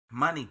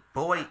Money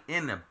boy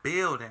in the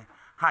building.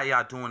 How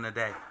y'all doing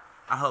today?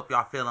 I hope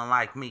y'all feeling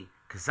like me,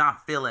 cause I'm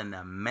feeling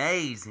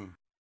amazing.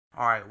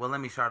 Alright, well let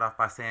me start off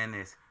by saying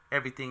this.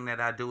 Everything that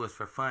I do is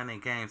for fun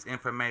and games,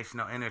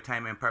 informational,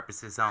 entertainment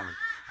purposes only.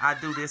 I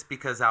do this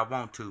because I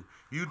want to.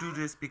 You do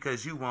this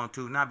because you want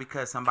to, not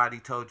because somebody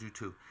told you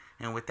to.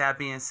 And with that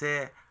being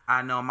said,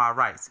 I know my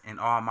rights, and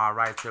all my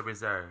rights are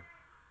reserved.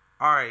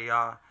 Alright,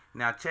 y'all.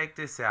 Now check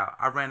this out.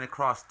 I ran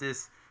across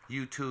this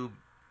YouTube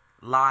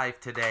live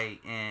today,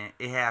 and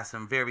it has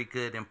some very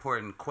good,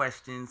 important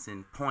questions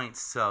and points.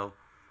 So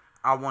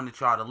I wanted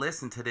y'all to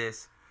listen to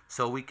this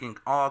so we can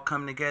all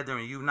come together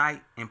and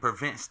unite and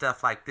prevent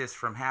stuff like this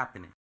from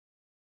happening.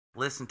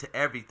 Listen to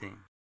everything.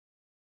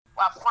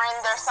 A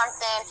friend or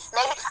something.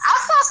 Maybe I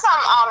saw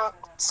some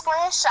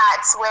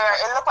screenshots where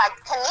it looked like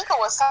Kenneka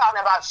was talking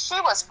about she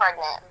was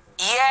pregnant.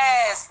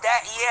 Yes,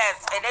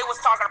 and they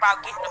was talking about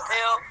getting the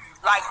pill,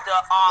 like the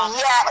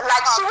yeah,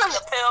 like she was.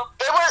 The pill.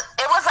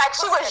 It was like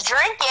she was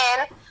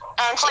drinking,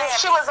 and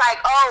she was like,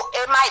 oh,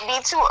 it might be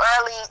too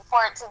early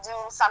for it to do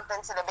something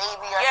to the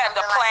baby or something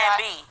the plan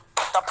like B.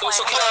 The plan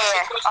So B. can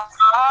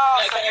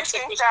I ask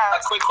a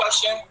quick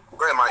question?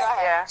 Go ahead, Mike.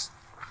 Yeah.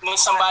 When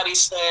somebody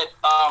said,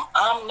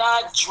 I'm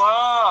not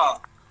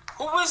drunk.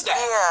 Who was that?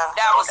 Yeah.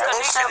 That was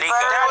Kenneka.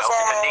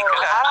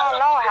 I don't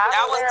know how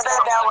that was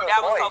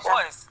her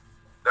voice.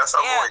 That's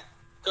her voice.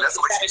 That's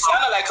what it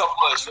sounded like her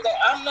voice. She was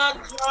like, I'm not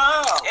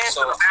drunk. And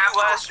so she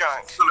was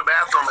drunk. To the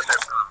bathroom at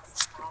that time.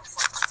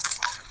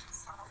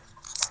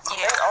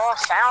 They all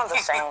sound the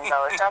same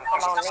though. It's up on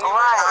me.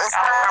 Right, it's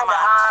kind of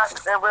hard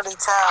to really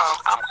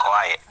tell. I'm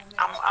quiet.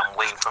 I'm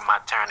waiting for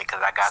my turn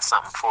because I got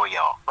something for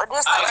y'all. But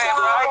this like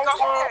go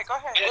ahead.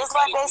 It's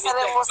like they said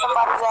it was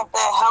somebody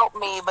that helped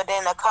me, but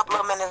then a couple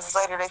of minutes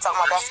later they talking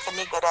about that's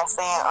Kenneka that's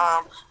saying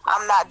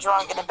I'm not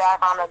drunk in the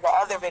background of the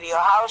other video.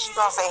 How is she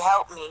gonna say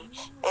help me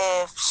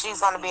if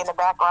she's gonna be in the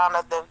background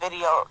of the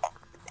video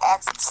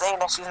saying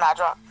that she's not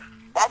drunk?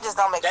 That just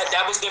don't make sense.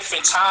 That was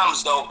different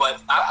times though,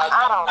 but I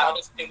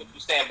understand what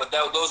you're saying. But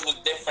those were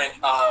different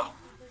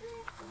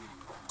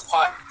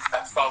part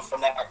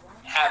from that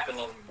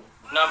happening.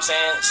 You know what I'm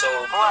saying? So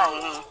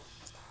right.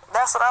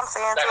 That's what I'm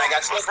saying too. Like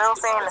I'm still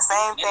saying the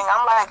same thing.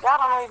 I'm like, y'all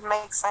don't even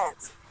make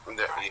sense.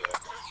 Yeah.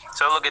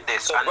 So look at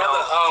this. So I know.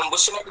 Brother,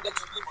 what's your name?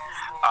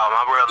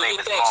 My real name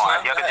is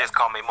Mar. Y'all can just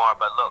call me Mar.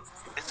 But look,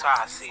 this is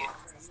how I see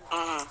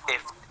it.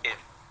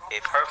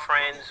 If her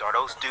friends or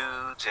those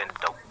dudes and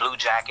the blue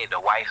jacket, the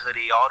white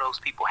hoodie, all those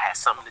people had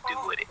something to do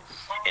with it,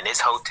 and this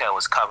hotel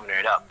was covering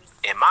it up,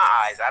 in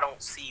my eyes, I don't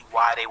see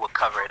why they would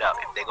cover it up.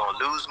 If they're gonna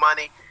lose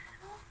money,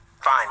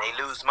 fine, they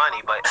lose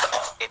money. But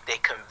if they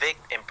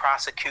convict and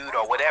prosecute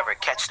or whatever,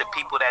 catch the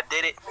people that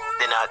did it,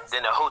 then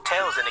the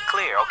hotel's in the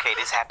clear. Okay,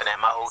 this happened at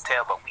my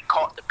hotel, but we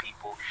caught the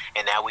people,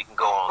 and now we can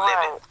go on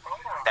living.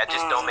 That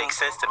just don't make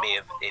sense to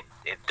me.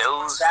 If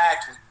those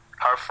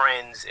her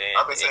friends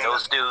and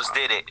those dudes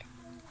did it,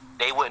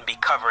 they wouldn't be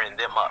covering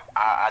them up.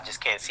 I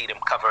just can't see them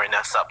covering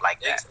us up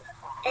like that.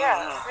 Yeah,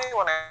 we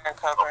want to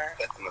cover.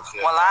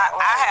 Well,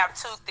 I have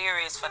two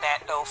theories for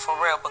that, though, for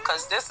real,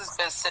 because this has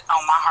been sitting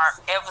on my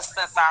heart ever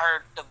since I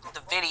heard the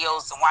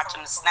videos and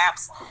watching the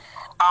snaps.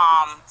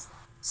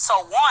 So,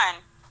 one,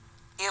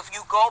 if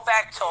you go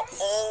back to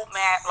old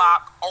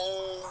Matlock,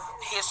 old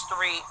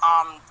history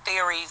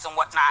theories and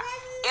whatnot,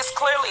 it's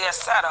clearly a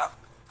setup.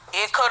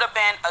 It could have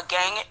been a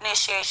gang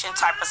initiation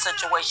type of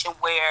situation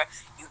where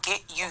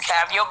you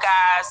have your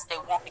guys, they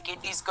want to get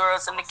these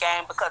girls in the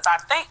game, because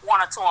I think one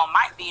or two of them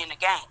might be in the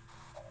game.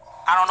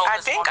 I don't know. I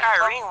think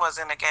Irene was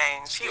in the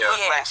gang. She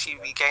looked like she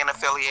be gang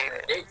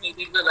affiliated. They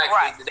look like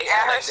right. And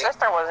her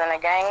sister was in the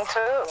gang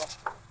too.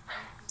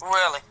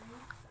 Really?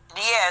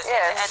 Yeah,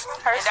 and that's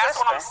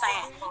sister. what I'm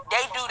saying.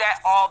 They do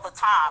that all the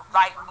time.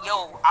 Like,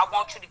 yo, I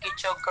want you to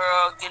get your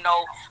girl,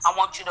 I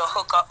want you to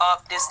hook her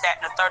up, this, that,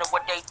 and the third. And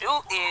what they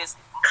do is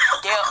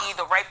they'll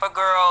either rape a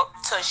girl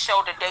to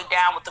show that they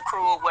down with the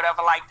crew or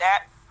whatever like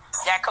that.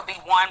 That could be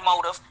one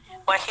motive.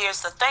 But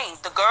here's the thing.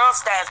 The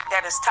girls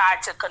that is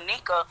tied to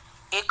Kenneka,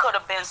 it could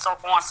have been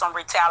on some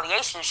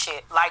retaliation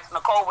shit. Like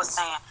Nicole was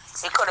saying,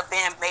 it could have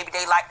been maybe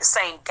they like the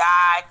same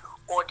guy,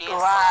 or did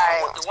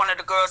one of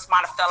the girls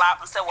might have fell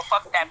out and said, well,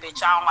 fuck that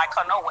bitch, I don't like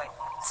her no way.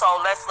 So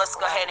let's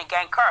go ahead and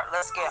gank her.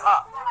 Let's get her.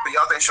 But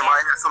y'all think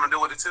Shamaya had something to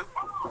do with it too?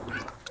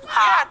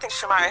 Yeah, I think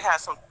Shamaya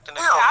has something to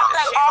do with it.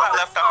 She's not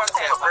left off the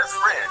table. Best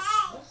friend.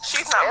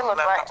 She's not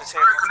left off the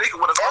table. Kenneka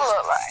would have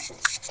look like.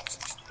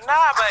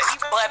 Nah, but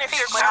even if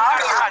you're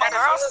the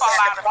girls fall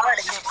out of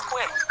friendships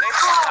quick. They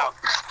fall out.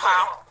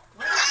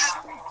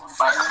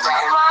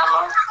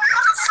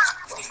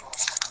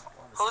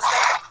 Who's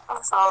that?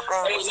 This whole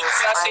thing is just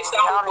crazy.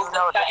 I don't even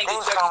know what to think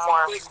no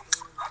more.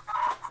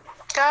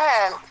 Go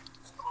ahead.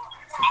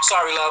 I'm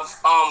sorry, love.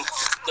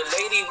 The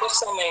lady,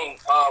 what's her name?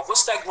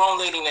 What's that grown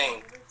lady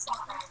name?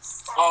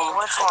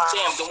 Which one?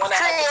 Damn, the one that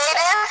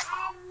Creative?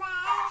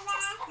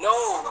 No.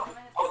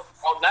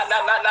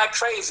 Not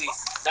crazy.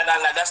 Nah,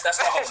 that's not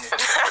her name.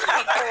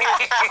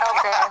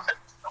 Okay.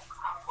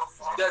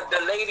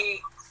 The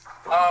lady.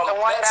 The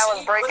one that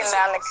was breaking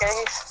down the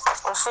case.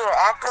 Was she an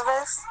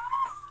activist?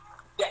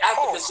 the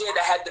activist here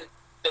that had the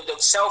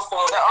cell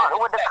phone.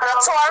 With the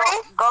curls,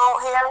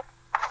 gold hair.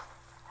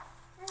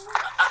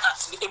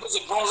 It was a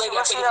grown lady.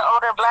 Was she an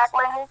older black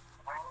lady?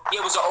 Yeah,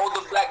 it was an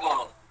older black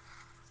woman.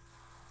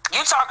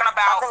 You talking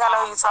about? I think I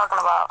know who you're talking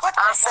about.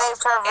 I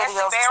saved her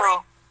videos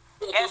too.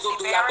 Do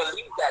y'all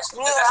believe that?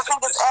 Yeah, I think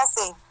it's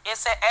Essie.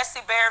 It's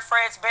Essie Berry,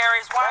 Fred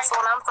Berry's wife. That's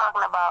what I'm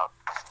talking about.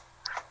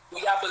 Do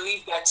y'all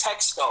believe that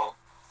text though?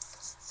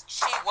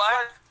 She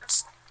what?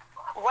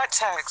 What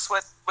text?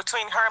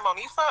 Between her and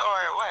Monifa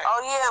or what? Oh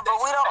yeah, but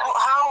we don't.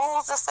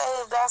 Who's to say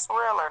if that's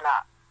real or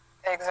not?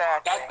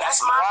 Exactly. That's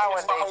why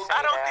would they say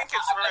I don't that? think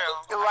it's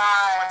real.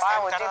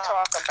 Why would you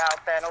talk about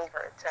that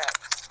over a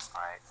text?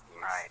 Right.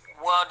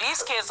 Well,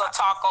 these kids will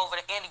talk over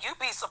the end. You'd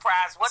be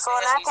surprised what. So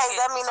in that case,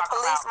 that means the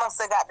police must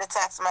have got the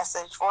text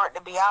message for it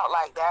to be out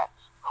like that.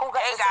 Who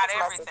got the text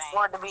message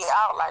for it to be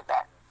out like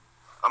that?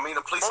 I mean,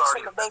 the police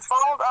already. Their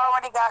phones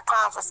already got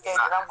confiscated.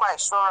 I'm quite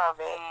sure of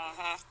it.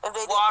 If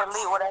they didn't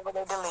delete whatever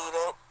they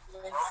deleted.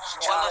 Well, The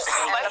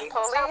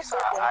police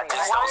I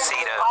just don't see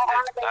the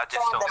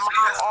hotel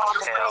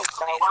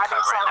Why they show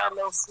covering her up.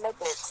 little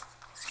snippets?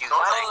 Excuse Why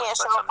me, they can't but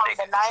show some from the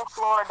niggas. 9th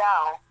floor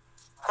down?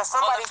 Because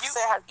somebody Well, if you-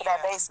 sent her to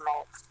that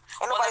basement.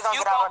 Ain't nobody if gonna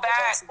you get go out of the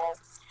back- basement.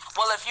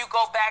 Well, if you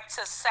go back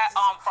to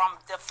from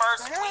the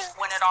first week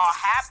when it all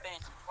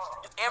happened,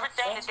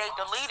 everything that they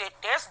deleted,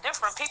 there's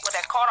different people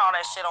that caught all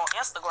that shit on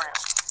Instagram.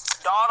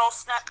 All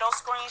those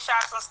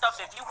screenshots and stuff.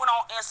 If you went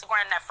on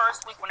Instagram that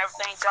first week when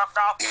everything dropped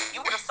off, you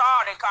would have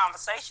saw their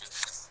conversation,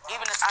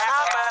 even the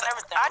Snapchat and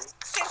everything. I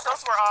think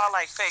those were all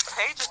like fake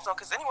pages though,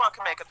 because anyone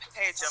can make a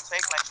page and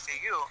fake like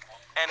you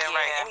and then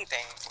write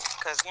anything,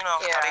 because you know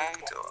how they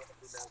do it.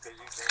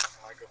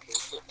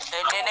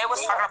 And then they was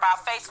talking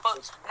about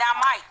Facebook. Now,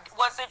 Mike,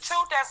 was it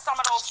true that some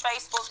of those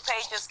Facebook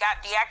pages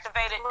got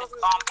deactivated?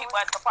 People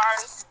at the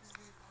party.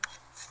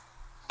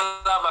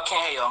 Love, I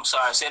can't hear you. I'm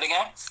sorry. Say it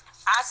again.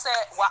 I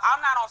said, well, I'm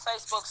not on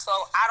Facebook, so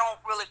I don't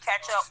really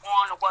catch up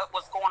on what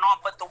was going on.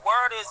 But the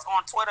word is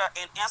on Twitter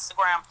and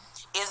Instagram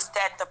is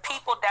that the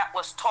people that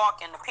was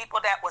talking, the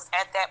people that was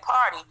at that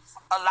party,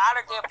 a lot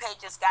of their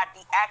pages got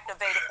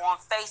deactivated on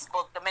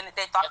Facebook the minute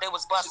they thought they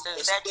was busted.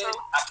 Is that true?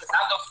 I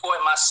look for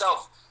it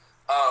myself.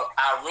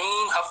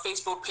 Irene, her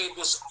Facebook page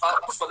was up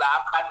for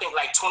I think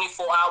like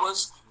 24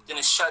 hours. Then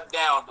it shut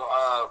down.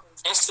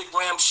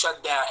 Instagram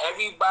shut down.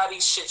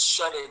 Everybody's shit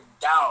shut it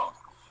down.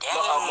 The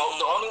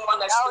only one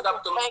that stood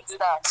up to me is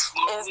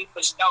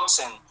Monifa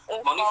Shelton.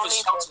 Monifa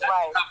Shelton.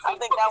 Right. I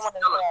think that one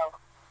is real.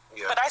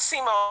 Yeah. But I see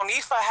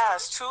Monifa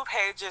has 2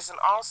 pages and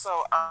also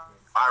Irene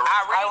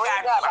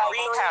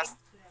has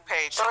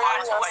page. 3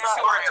 Like 2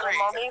 or 3.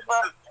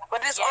 Monifa.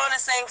 But it's all the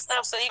same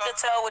stuff, so you can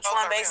tell which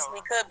one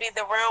basically could be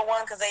the real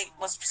one because they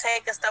was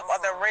taking stuff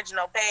on the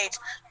original page,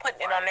 putting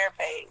it on their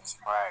page.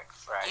 Right.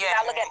 Yeah,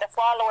 I look at the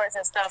followers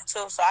and stuff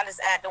too, so I just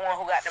add the one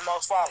who got the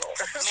most followers.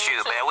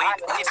 Shoot, man, we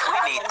need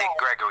Dick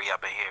Gregory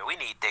up in here. We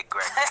need Dick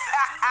Gregory.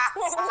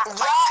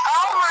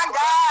 Oh my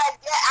God,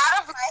 get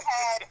out of my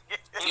head.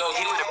 Yo,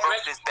 he would have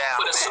broke this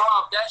down. For the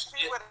song, that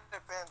shit.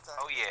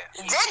 Oh yeah.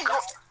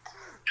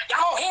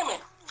 Y'all don't hear me.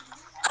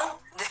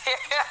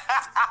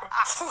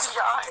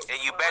 And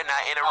you better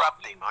not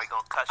interrupt him, or he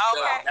gonna cuss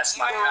you. Okay, That's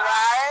my guy.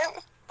 Right?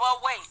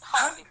 But wait,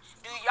 hold it.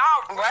 Do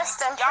y'all Rest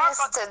in y'all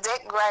peace to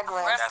Dick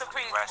Gregory. Rest in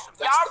peace. Rest in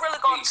peace. Y'all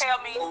really gonna tell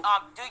me?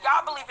 Do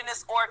y'all believe in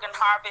this organ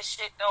harvest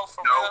shit though?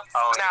 For real?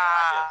 Oh,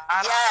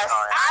 Nah, Yes,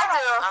 I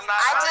do.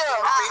 I do.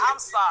 I'm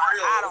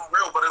sorry. I don't. It's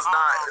real, but it's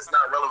not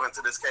relevant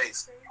to this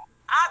case.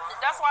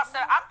 That's why I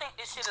said I think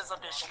this shit is a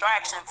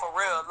distraction for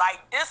real. Like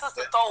this is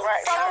to throw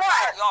Right.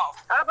 everybody off.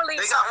 I believe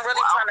something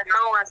really trying to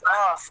throw us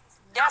off.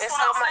 That's It's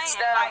what so I'm much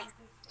saying. stuff. Like,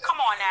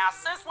 come on now.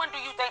 Since when do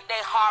you think they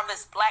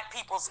harvest black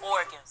people's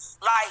organs?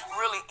 Like,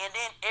 really? And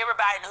then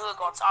everybody in the hood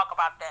gonna talk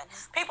about that.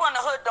 People in the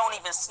hood don't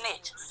even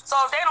snitch. So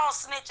if they don't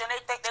snitch and they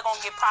think they're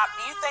gonna get popped,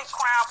 do you think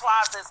Crown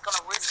Plaza is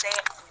gonna risk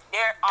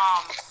their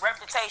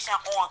reputation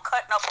on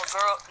cutting up a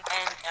girl?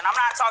 And I'm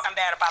not talking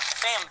bad about the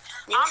family.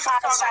 I'm just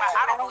talking about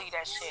I don't believe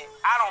that shit.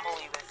 I don't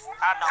believe it.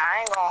 I don't. I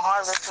ain't gonna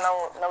harvest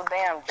no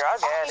damn drug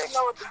addict. He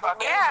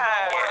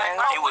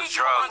was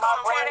drugged.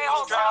 All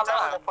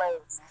over the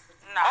place.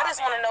 Nah, I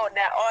just want to know what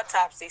that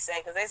autopsy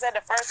said, because they said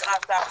the first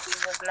autopsy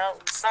was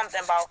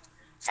something about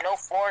no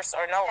force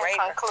or no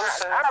rape.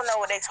 Inconclusive. I don't know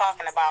what they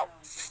talking about.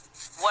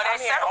 What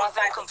they said was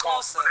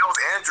inconclusive. That was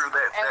Andrew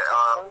that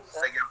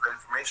gave the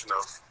information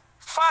though.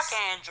 Fuck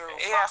Andrew.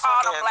 Yeah, Fuck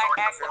all fuck the Andrew. black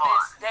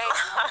activists. They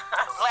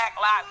Black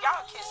Lives.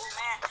 Y'all kissing,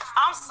 man.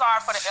 I'm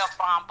sorry for the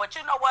F-bomb, but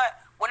you know what?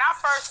 When I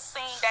first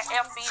seen that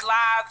FB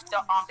Live,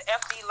 the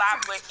FB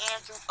Live with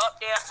Andrew up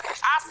there,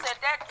 I said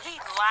that he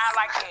lied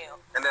like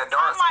hell. And that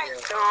dark I'm like,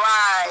 skin.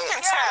 Right. You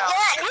can tell.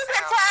 Yeah, you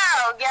can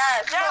tell.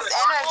 Yes, his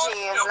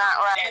energy is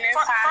not right.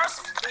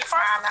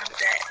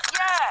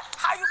 Yeah,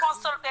 how you gonna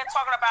sit up there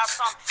talking about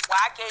something? Well,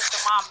 I gave the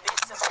mom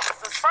bits and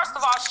pieces. First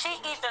of all, she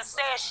even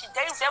said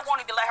they won't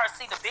even let her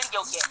see the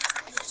video yet.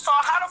 So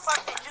how the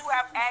fuck did you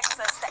have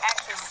access to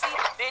actually see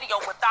the video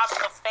without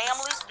the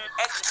families? What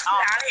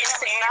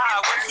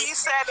he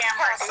said said he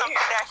had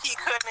something that he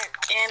couldn't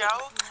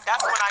show.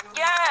 That's what I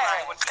knew.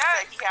 When he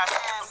said he had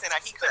something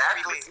that he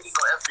couldn't release.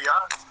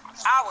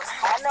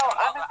 I know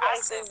other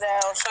places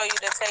that'll show you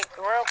the tape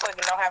real quick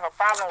and don't have a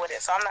problem with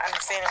it. So I'm not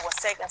understanding what's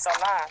taking so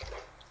long.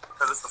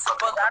 Because it's the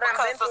fucking. I done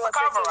been through a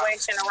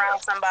situation around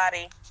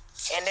somebody,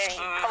 and then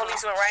police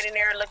went right in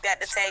there and looked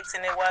at the tapes,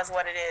 and it was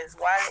what it is.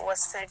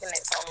 What's taking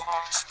it so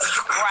long?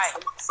 Right.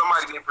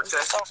 Somebody being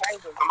protected. So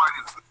crazy.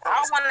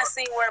 I want to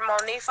see where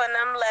Monifa and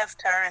them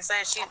left her and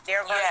said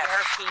they're going to get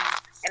her key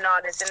and all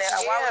this. And then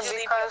why would you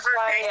leave her?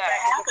 They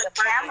have the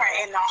camera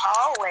in the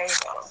hallway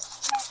though.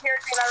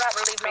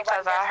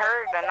 Because I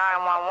heard the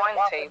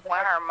 911 tape when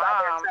her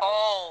mom.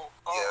 Oh,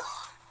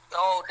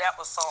 that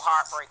was so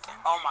heartbreaking.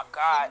 Oh my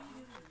God,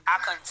 I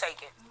couldn't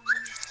take it.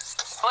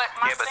 But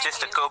but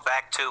just to go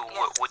back to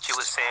what you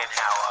were saying,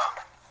 how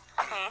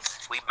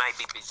we might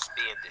be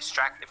being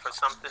distracted from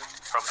something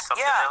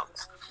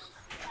else.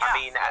 I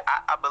mean,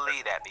 I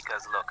believe that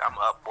because look, I'm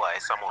up.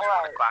 It's almost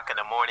 1 o'clock in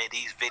the morning.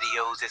 These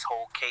videos, this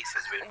whole case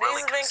has been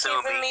really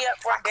consuming me. I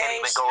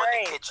can't even go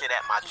in the kitchen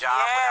at my job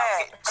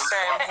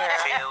without getting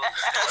chills.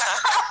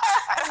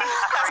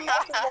 I'm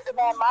looking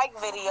at Mike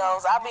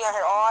videos. I'll be in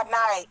here all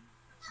night.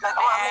 Like,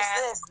 I missed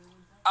this.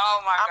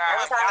 Oh my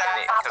God! It's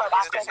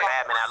just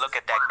bad, man. I look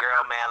at that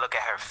girl, man. I look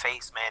at her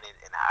face, man,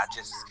 and I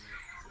just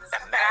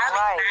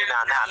imagine,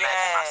 not imagine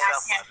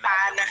myself, but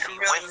imagine what she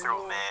went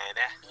through, man.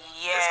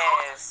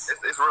 Yes.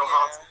 It's real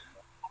haunting.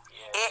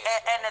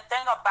 And the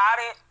thing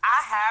about it, I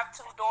have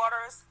 2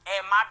 daughters,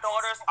 and my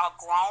daughters are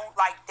grown.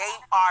 Like, they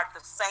are the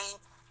same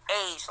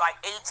age,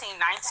 like 18, 19.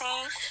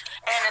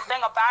 And the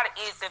thing about it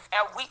is, if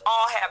we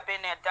all have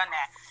been there, done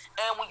that.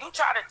 And when you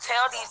try to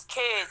tell these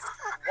kids,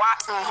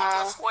 watch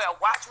square,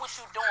 watch what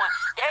you're doing,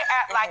 they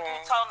act like you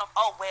telling them,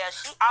 oh, well,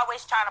 she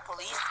always trying to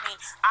police me.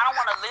 I don't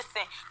want to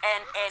listen.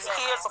 And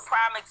here's a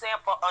prime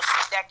example of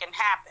shit that can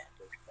happen.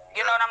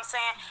 You know what I'm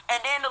saying? And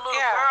then the little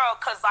girl,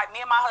 because like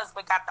me and my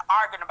husband got to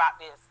arguing about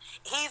this.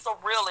 He's a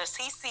realist.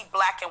 He see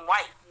black and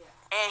white.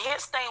 And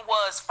his thing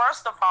was,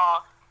 first of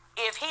all,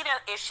 if she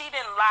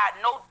didn't lie,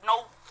 no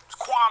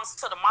qualms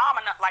to the mom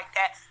or nothing like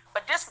that.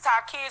 But this is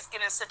how kids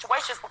get in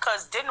situations,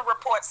 because didn't the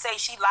report say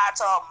she lied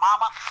to her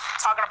mama,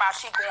 talking about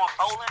she going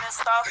bowling and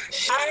stuff? He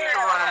said,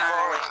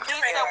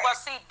 well,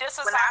 see, this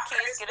is how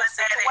kids get in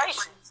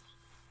situations.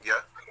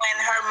 Yeah. When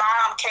her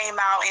mom came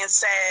out and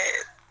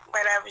said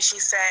whatever she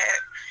said,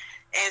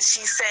 and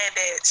she said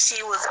that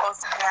she was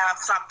supposed to have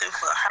something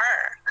for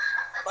her.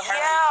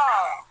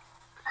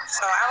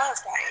 So I was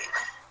like,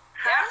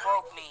 that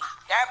broke me.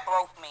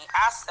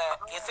 I said,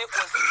 if it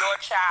was your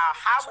child,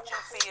 how would you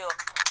feel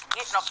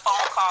getting a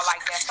phone call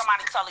like that?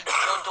 Somebody telling you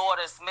your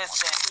daughter's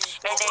missing,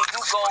 and then you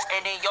go,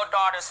 and then your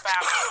daughter's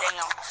found in a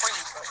damn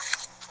freezer.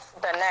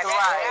 The next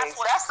day.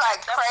 That's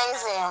like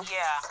crazy.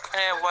 Yeah.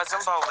 And it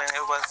wasn't bowling.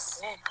 It was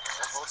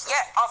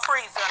a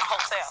freezer in a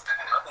hotel.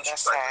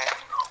 That's sad.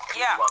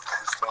 Yeah.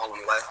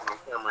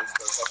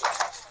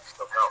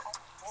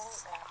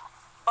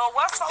 But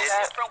what's so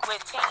different with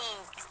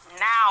teens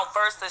now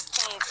versus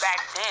teens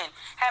back then?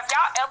 Have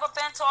y'all ever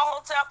been to a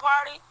hotel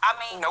party? I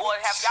mean, or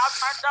have y'all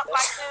turned up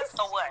like this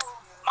or what?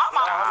 My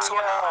mom was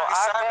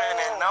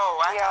 27 and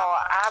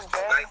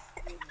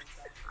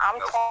I'm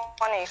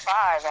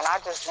 25 and I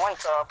just went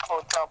to a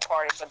hotel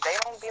party, but they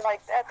don't be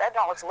like that. That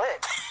don't look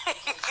lit.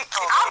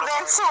 I've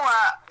been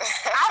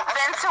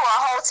to a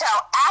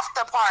hotel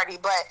after party,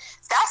 but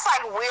that's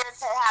like weird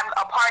to have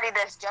a party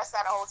that's just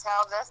at a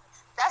hotel.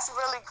 That's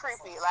really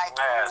creepy. Like,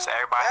 so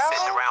everybody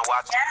sitting around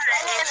watching.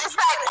 And it's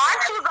like,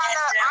 aren't you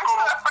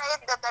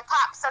afraid that the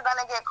cops are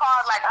gonna get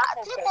called? Like,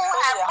 people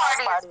have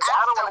parties.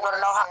 I don't want to go to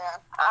no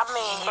house. I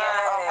mean,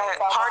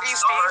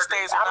 parties these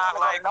days are not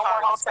like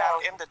parties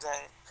back in the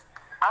day.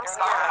 I'm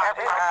sorry. Back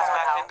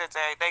in the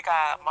day, they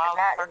got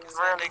Molly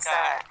Ferguson, they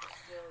got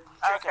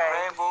drinking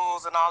Red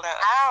Bulls and all that.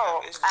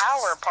 Our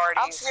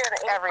parties,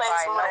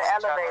 everybody knows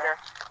elevator.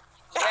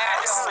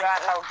 Yes.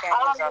 Got no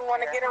I don't even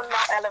want to get in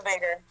no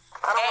elevator.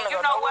 I don't want to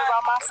you go know nowhere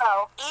what? by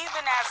myself.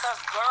 Even as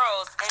us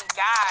girls and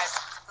guys,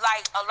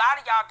 like a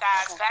lot of y'all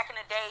guys back in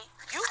the day,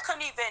 you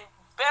couldn't even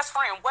best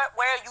friend. Where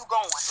are you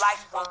going? Like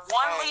with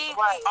one leave,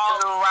 we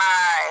all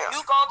you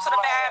go to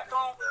the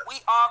bathroom, we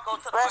all go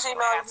to the bathroom.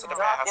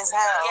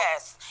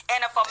 Yes.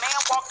 And if a man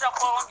walked up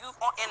on you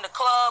in the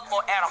club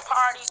or at a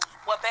party,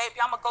 well, baby,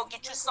 I'm gonna go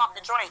get you something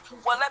to drink.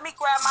 Well, let me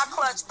grab my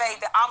clutch,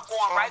 baby. I'm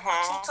going right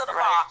with you to the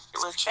bar,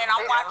 and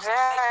I'm watching you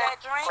take that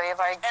drink,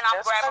 and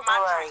I'm grabbing my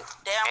drink.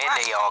 Damn and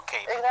right. they all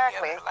came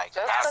together. Like,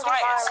 that's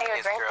right. See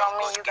this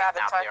girl you gotta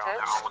touch it.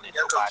 Real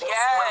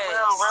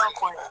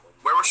quick.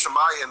 Where was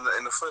Shemaya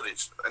in the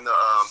footage? In the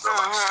She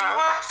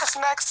was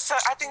next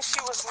to. I think she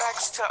was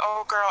next to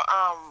old girl.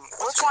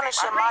 Which one is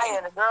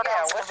Shemaya? The girl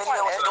that was in the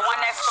video with the one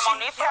next to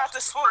Monifa. She had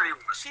the swoop.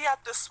 She had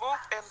the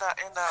swoop in the.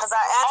 Because I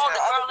asked the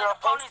other girl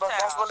Facebook.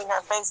 That's really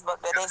her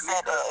Facebook that they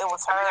said that it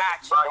was her.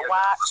 The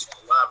watch.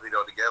 Live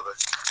video together.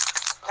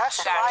 That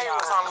Shemaya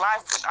was on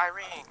live with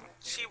Irene.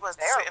 She was.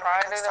 They were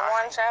probably the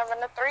ones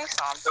having the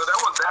threesome. So that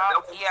was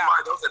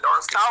Shemaya. Those are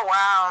dark skin. Oh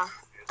wow.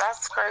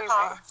 That's crazy.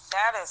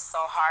 That is so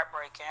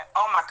heartbreaking.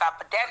 Oh my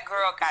God! But that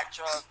girl got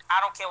drugged.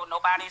 I don't care what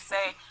nobody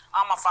say.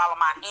 I'm gonna follow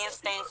my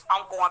instincts.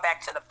 I'm going back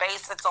to the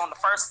basics on the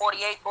first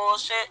 48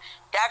 bullshit.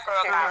 That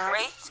girl got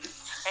raped,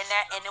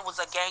 and it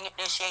was a gang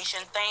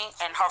initiation thing,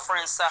 and her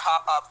friends set her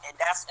up, and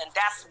that's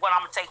what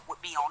I'm gonna take with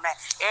me on that.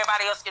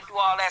 Everybody else can do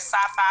all that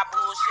sci-fi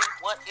bullshit.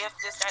 What if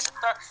this, that, the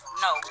third?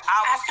 No,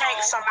 I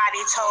think somebody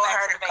told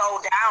her to go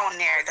down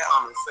there though.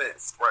 Common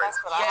sense, right?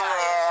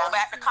 Go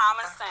back to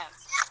common sense.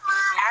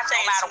 I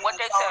think no matter what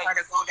they told tell her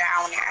to go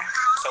down there.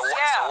 So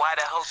why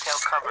the hotel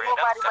cover it up?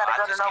 Nobody Though? better I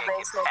go to just no can't get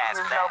basement past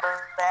use that. no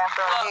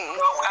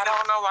bathroom. I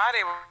don't know why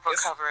they would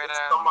cover it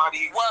up.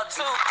 Somebody, Well,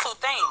 two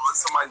things.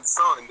 somebody's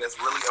son that's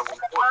really of What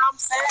importance. I'm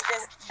saying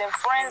is the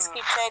friends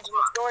keep changing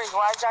the stories.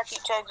 Why y'all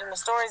keep changing the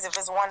stories if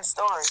it's one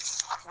story?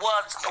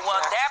 Well,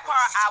 that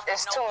part I would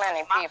It's know. too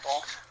many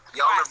people.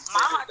 Y'all Right. remember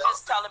My Frederick hunch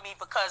is Douglass? telling me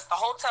because the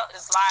hotel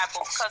is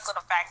liable because of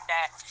the fact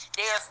that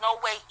there's no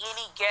way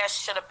any guest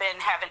should have been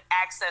having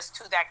access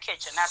to that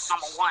kitchen. That's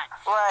number one.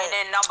 Right. And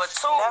then number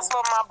two. That's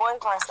what my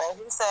boyfriend said.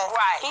 He said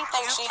he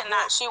thinks You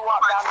cannot- she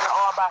walked down there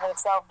all by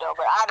herself though,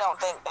 but I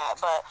don't think that.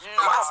 But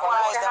that's why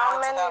Look at how the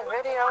many hotel.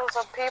 videos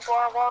of people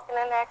are walking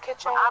in that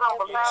kitchen. I don't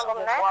believe she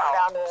them just walked now.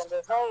 down there and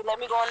just, hey, let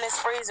me go in this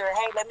freezer.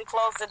 Hey, let me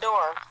close the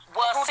door.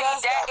 Well, Who see,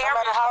 does that No area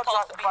matter is how supposed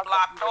drunk to the be fuck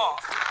blocked you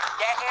off.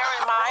 That area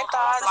is My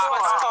thoughts blocked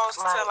was off. supposed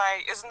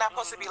to isn't that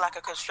supposed to be like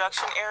a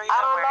construction area?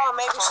 I don't where know. it's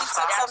Maybe she supposed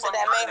took to- something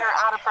that made her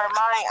out of her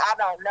mind. I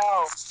don't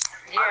know.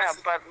 Yeah,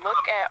 but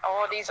look at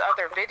all these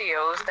other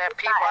videos that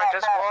people are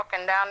just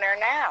walking down there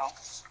now.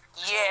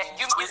 Yeah,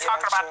 you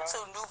talking about the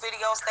two new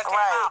videos that came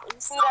Right. out?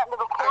 You see that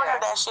little corner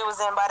that she was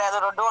in by that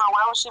little door?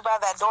 Why was she by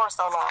that door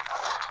so long?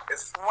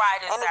 Right,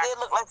 And it exactly. did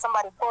look like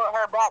somebody pulled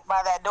her back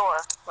by that door.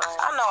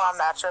 I know I'm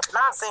not tripping.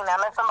 I've seen that.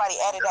 Let somebody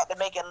edit that to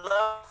make it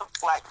look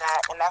like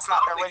that, and that's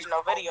not the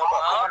original video.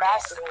 But from what I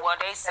see, Well,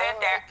 they said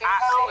that.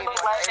 it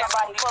looked like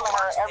somebody pulling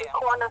her. Every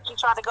corner she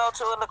tried to go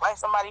to, it looked like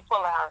somebody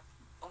pulling her.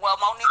 Well,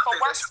 Monifa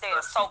works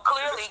there, so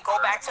clearly go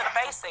back to the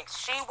basics.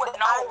 She would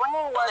know.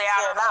 Irene was they out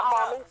there, of the not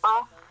hotel.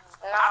 Monifa.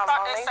 I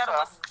thought they said it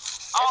was.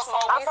 Also,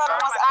 I thought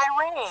it was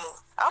Irene.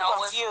 I'm no,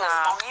 it's confused.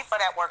 Monifa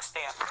that works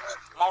there.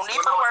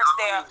 Monifa works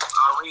there.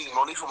 Irene,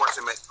 Monifa works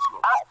in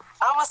McDonald's.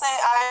 I would say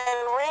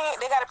Irene.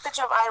 They got a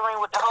picture of Irene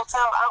with the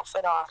hotel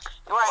outfit on.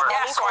 You're right.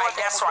 That's Monifa right. was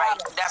That's in right.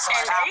 McDonald's. That's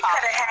And right. they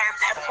could have had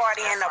that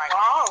party in the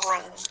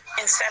ballroom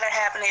instead of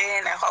having it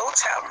in the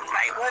hotel room.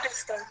 Like, what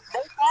is the...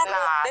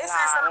 They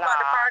said something about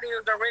the party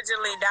was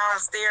originally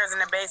downstairs in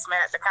the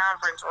basement at the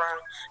conference room,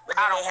 but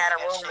then they had a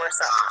room or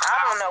something. I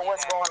don't know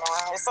what's going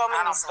on. There's so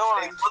many They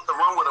stories. put the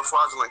room with a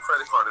fraudulent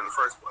credit card in the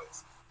first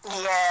place.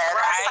 Yeah,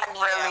 that's like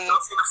really... Y'all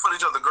seen the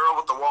footage of the girl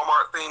with the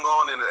Walmart thing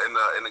on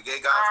and the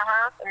gay guy?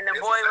 And the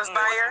boy was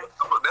by her.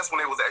 That's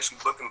when they was actually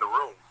booking the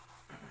room.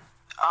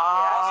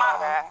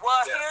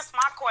 Well, here's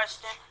my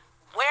question.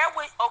 Where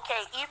would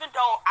even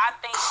though I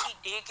think she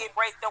did get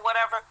raped or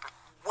whatever,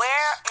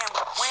 where and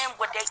when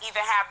would they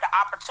even have the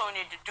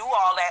opportunity to do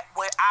all that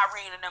with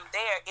Irene and them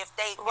there if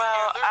they're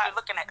literally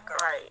looking at the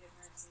girl? Right.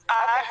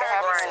 I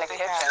heard in the they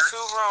had kitchen.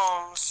 2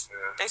 rooms.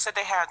 They said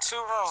they had 2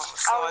 rooms.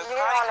 So it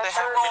yeah, probably on could the have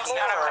third happened Rooms that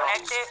are together.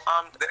 connected.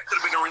 That could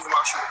have been the reason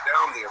why she was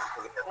down there.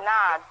 Because of that.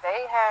 Nah,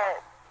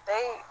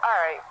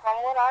 alright, from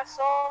what I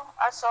saw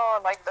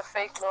like the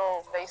fake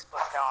little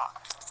Facebook John.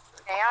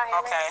 Can y'all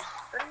hear me? Okay.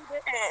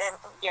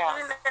 Yeah.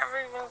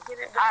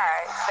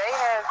 Alright, they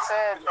had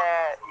said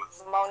that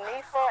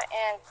Monifa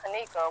and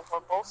Kanika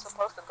were both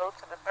supposed to go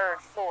to the 3rd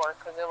floor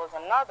because there was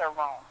another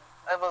room.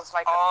 It was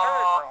like a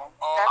 3rd room.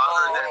 That's I what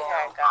heard they that.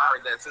 had got. I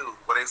heard that too.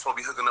 But they supposed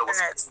to be hooking up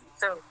with.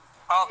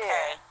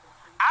 Okay.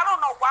 I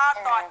don't know why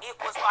I thought it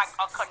was like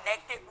a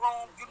connected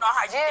room. You know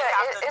how you get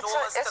out the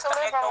doors it's to a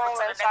connect living over room to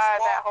the next inside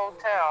that wall?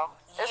 hotel.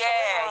 It's a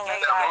living room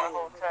inside the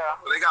hotel.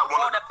 But they got one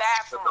Or of the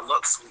bathroom. the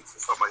deluxe suites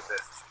or something like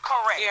that.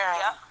 Correct.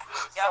 Yeah.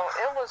 So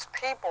it was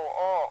people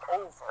all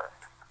over.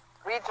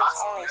 We just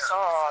only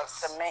saw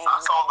the main. I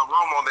saw the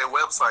room on their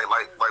website,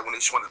 like when they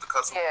showed it to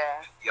customers.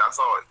 Yeah. Yeah, I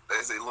saw it.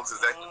 It looks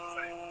exactly the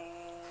same.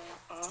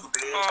 Too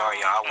big. Sorry,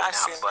 y'all, I went I out.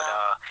 seen But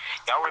that.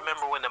 y'all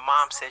remember when the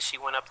mom said she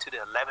went up to the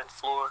 11th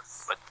floor,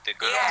 but the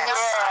girl. Yes.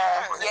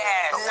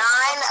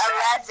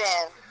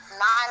 9/11.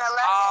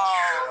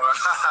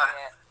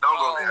 9/11. Don't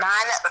go there.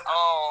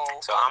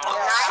 So I'm a.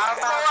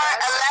 9th floor,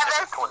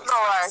 11th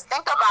floor.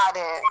 Think about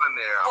it. In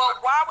there. Well,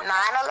 why would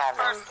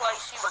 9/11. first place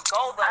she would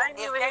go though? I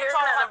didn't If even they hear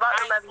told nothing her about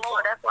the ninth 11th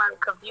floor. That's why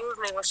it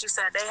confused me when she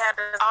said they had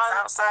us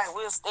outside.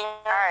 We were staring.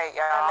 Alright,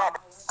 y'all.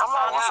 I'm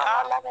like, what's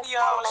on the 11th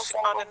floor? When they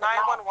said On it the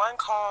was 911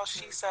 call,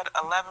 she said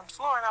 11th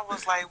floor, and I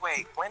was like,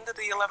 wait, when did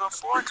the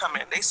 11th floor come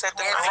in? They said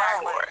the 9th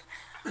Exactly. floor.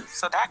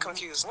 So that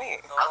confused me.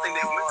 I think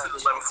they went to the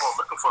 11th floor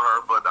looking for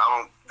her, but I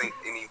don't think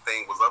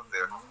anything was up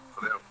there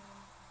for them.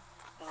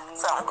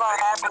 something gonna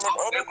happen. If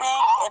anything,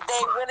 if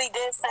they really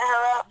did set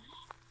her up,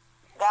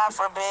 God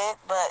forbid,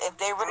 but if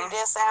they really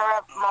did set her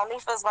up,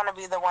 Monifa's gonna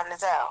be the one to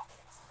tell.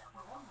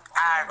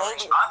 They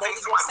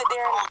just sit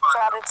there and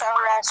try to tell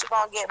her that she's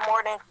gonna get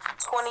more than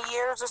 20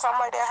 years or something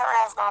like that. Her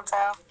ass gonna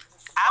tell.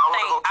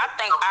 I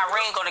think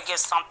Irene gonna get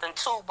something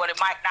too, but it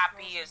might not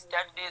be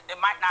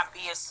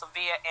as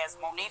severe as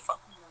Monifa.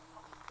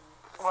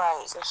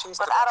 Right,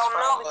 but I don't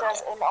know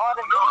because in all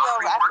the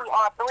videos I see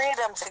all three of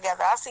them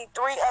together. I see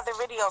 3 other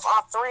videos,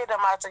 all 3 of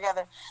them are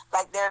together.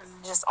 Like they're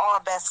just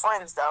all best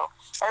friends though.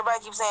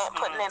 Everybody keeps saying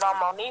putting it on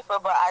Monifa,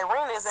 but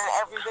Irene is in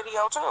every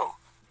video too.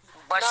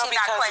 But no, she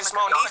not because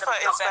claiming Monifa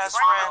is best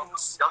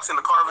friends. Y'all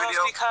seen the car video?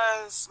 No,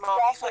 because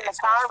Monifa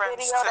is best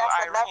friends to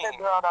That's Irene. another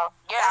girl though.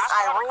 Yeah, that's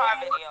I saw the car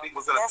Irene.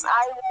 video. That's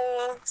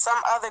Irene, some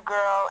other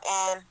girl,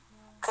 and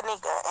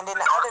Kanika. And then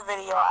the other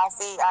video I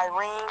see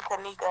Irene,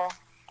 Kanika,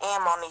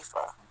 and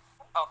Monifa.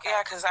 Okay.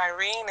 Yeah, because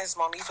Irene is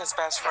Monifa's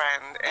best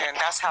friend, and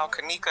that's how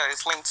Kanika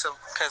is linked to,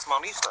 because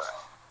Monifa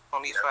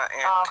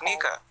and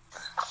Kanika.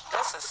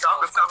 This is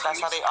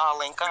That's how they all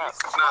link up.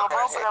 Well,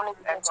 both of them need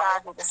to be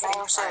charged with the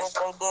same shit if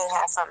they did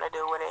have something to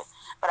do with it.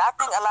 But I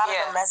think a lot of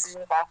the messages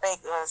are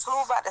fake. Because who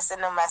about to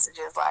send them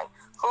messages? Like,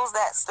 who's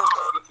that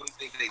stupid?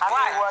 I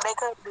mean, well, they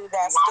could be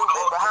that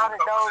stupid, but how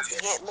did those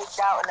get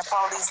leaked out and the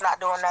police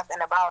not doing nothing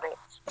about it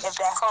if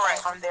that's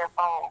came from their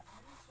phone?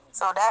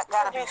 So that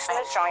gotta be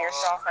fake. On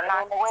yourself and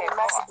not the way the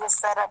message is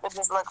set up, it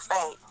just look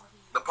fake.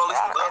 The police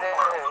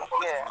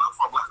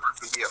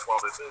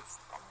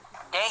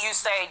Then you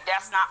say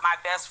that's not my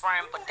best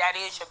friend, but that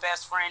is your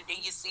best friend. Then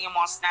you see him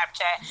on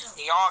Snapchat.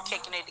 They all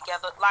kicking it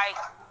together. Like,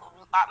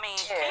 I mean,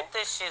 keep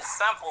this shit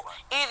simple.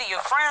 Either you're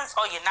friends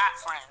or you're not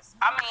friends.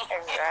 I mean,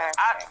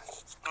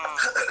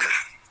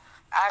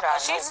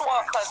 she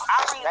swore because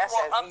Irene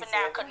swore up and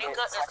down.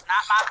 Kanika is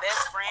not my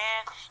best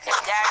friend. And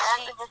that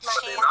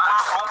she's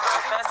my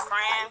uncle's best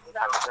friend.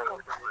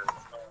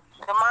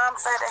 The mom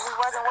said that he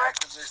wasn't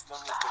working.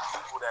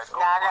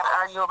 Now I gotta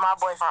argue with my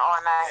boyfriend all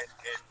night.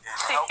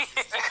 And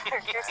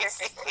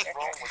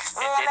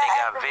then they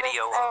got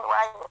video of,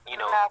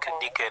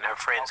 Kanika and her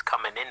friends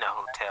coming in the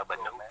hotel, but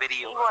no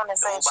video. She wanna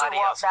say she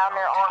walked down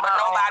there on her But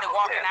own. nobody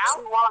walking out?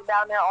 She walked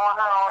down there on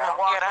her own and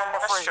walked in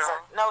the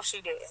freezer. No,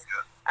 she didn't.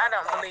 I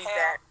don't believe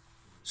that.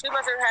 She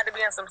must have had to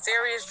be on some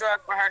serious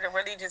drug for her to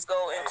really just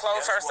go and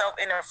close herself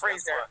in her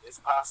freezer.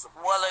 It's possible.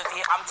 Well,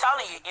 I'm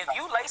telling you, if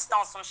you laced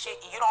on some shit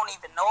and you don't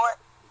even know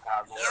it,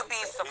 you'd be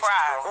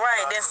surprised.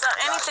 Right, then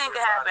anything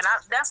can happen.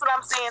 That's what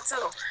I'm saying too.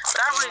 But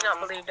I really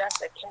don't believe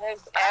that's the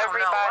case.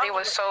 Everybody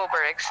was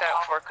sober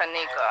except for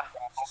Kanika.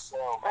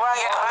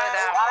 Right,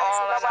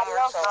 all of them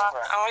were sober.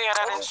 Oh yeah,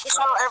 that is true.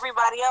 Show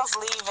everybody else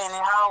leaving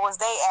and how was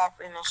they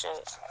acting and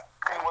shit.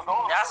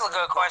 That's a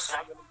good question.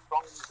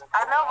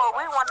 I know, but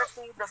we want to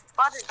see the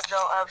footage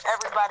though of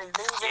everybody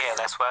leaving. Yeah,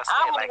 that's what I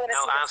said. Like, no,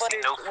 I don't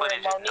see no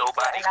footage of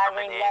nobody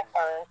coming in,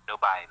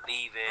 nobody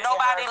leaving.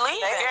 Nobody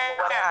leaving.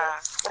 Yeah.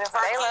 But if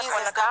her keys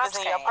and stuff is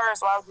in your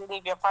purse, why would you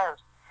leave your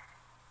purse?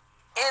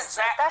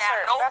 Exactly.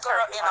 Now, no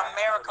girl in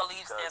America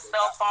leaves their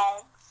cell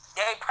phone,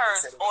 their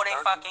purse, or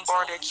their fucking keys.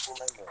 I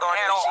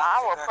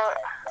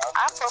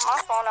put my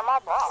phone in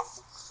my bra.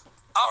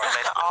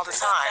 All the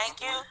time. Thank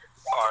you.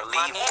 Or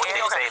leave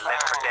when they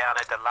left her down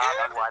at the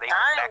lobby while they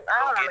went back to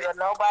go get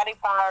it. Nobody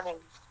party.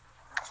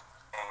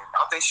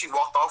 I think she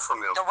walked off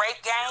from them. The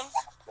rape game?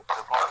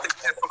 I think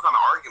they had some kind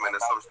of argument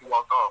and so she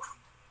walked off.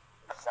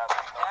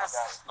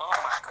 Yes. Oh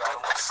my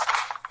goodness.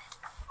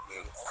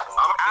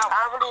 I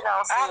really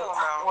don't see it.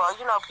 Well,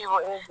 people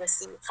is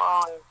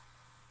deceitful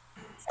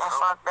and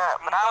fucked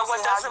up. But I don't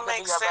see how you can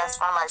be your best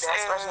friend like that,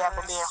 especially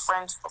after being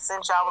friends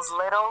since y'all was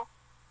little.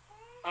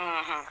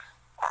 Mm-hmm.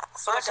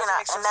 Especially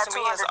and that $200,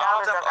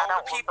 I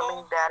don't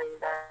believe that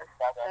either.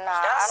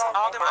 Nah, I don't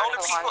all them older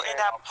people in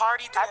that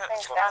party I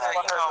think that's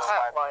what her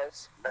cut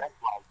was. Like,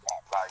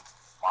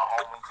 my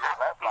homie just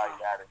left like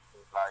that.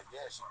 Like,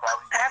 yeah, she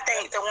probably. I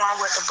think the one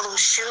with the blue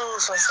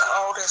shoes was the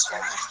oldest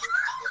one.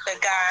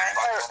 The guy.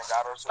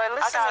 But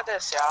listen to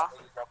this, y'all.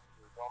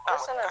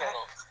 Listen to this.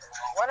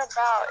 What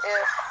about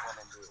if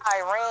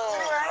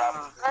Irene,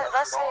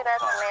 let's say that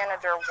the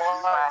manager was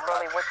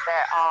really with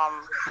that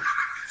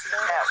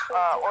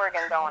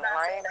organ donor,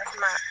 right?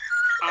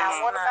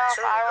 Now, what about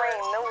if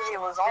Irene knew he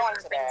was on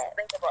to that?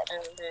 And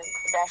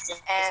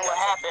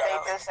they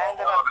just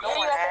ended up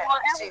doing that.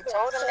 She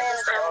told the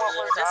manager what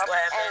was up,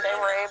 and they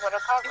were able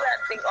to cover it. I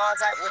think all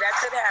that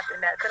could happen.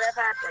 That could have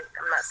happened.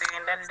 I'm not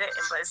saying that it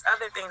didn't, but it's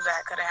other things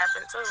that could have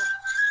happened too.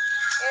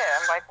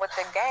 Yeah, like with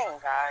the gang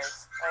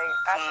guys. Like,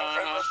 I think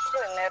they was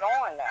putting it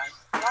on them.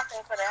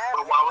 Nothing could have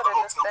happened. It could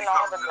have just been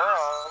all the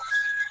girls.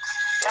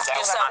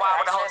 You said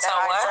why would the hotel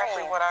what? Why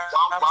would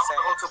the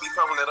hotel be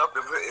covering that up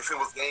if it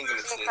was gang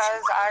initiation? Because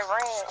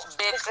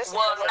Irene...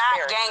 Well,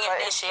 not gang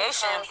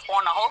initiation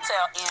on the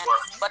hotel end,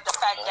 but the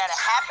fact that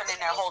it happened in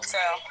their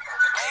hotel.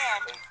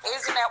 And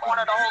isn't that one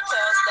of the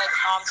hotels that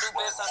do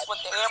business with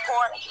the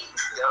airport?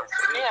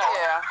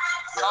 Yeah.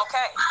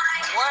 Okay.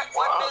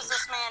 What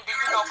businessman do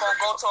you know gonna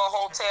go to a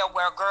hotel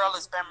where a girl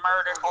has been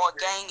murdered or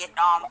gang raped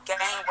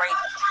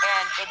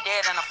and it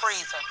dead in a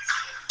freezer?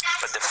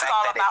 But the fact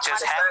that it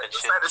just happened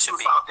should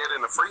be found dead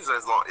in the freezer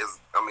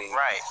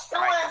right.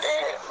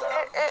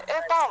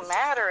 It don't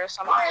matter if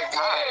somebody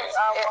dies.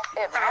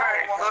 It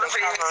matters when they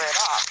cover it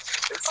up.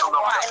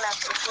 walk in a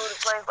secluded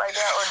place like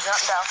that or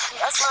jump down.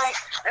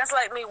 That's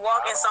like me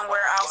walking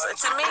somewhere else.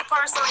 To me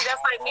personally,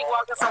 that's like me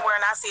walking somewhere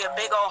and I see a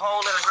big old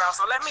hole in the ground.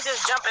 So let me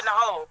just jump in the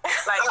hole.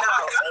 Like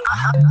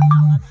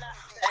no.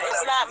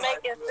 It's not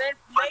making sense.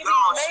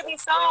 Maybe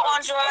so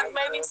on drugs,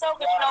 maybe so,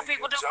 because you know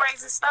people do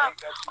crazy stuff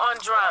on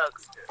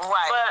drugs.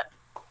 Right. But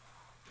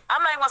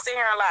I'm not gonna sit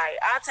here and lie.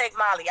 I take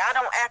Molly. I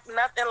don't act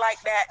nothing like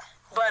that.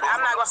 But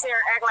I'm not gonna sit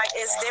here and act like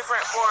it's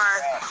different for.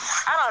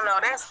 I don't know.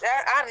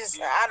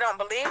 I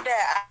don't believe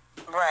that.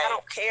 Right. I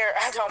don't care.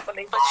 I don't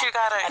believe. But you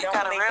gotta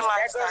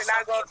realize that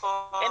some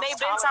people and they've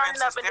been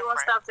turning up and doing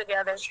stuff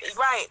together.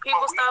 Right.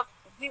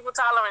 People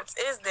tolerance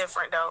is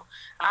different though.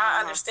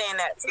 I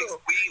understand that too.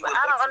 But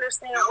I don't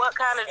understand what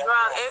kind of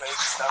drug.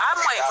 I'm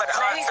waiting for the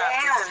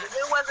autopsy. If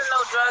there wasn't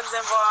no drugs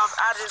involved,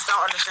 I just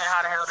don't understand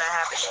how the hell that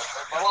happened.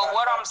 Well,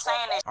 what I'm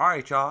saying is. All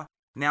right, y'all.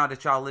 Now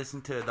that y'all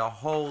listened to the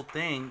whole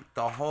thing,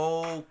 the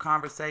whole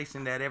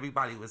conversation that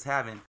everybody was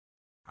having,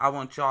 I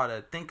want y'all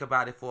to think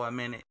about it for a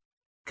minute.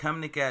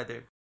 Come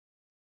together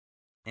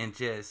and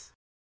just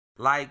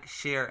like,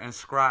 share, and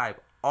subscribe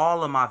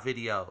all of my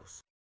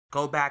videos.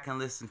 Go back and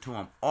listen to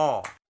them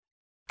all.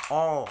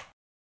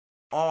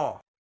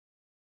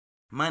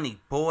 Money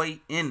boy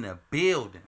in the building.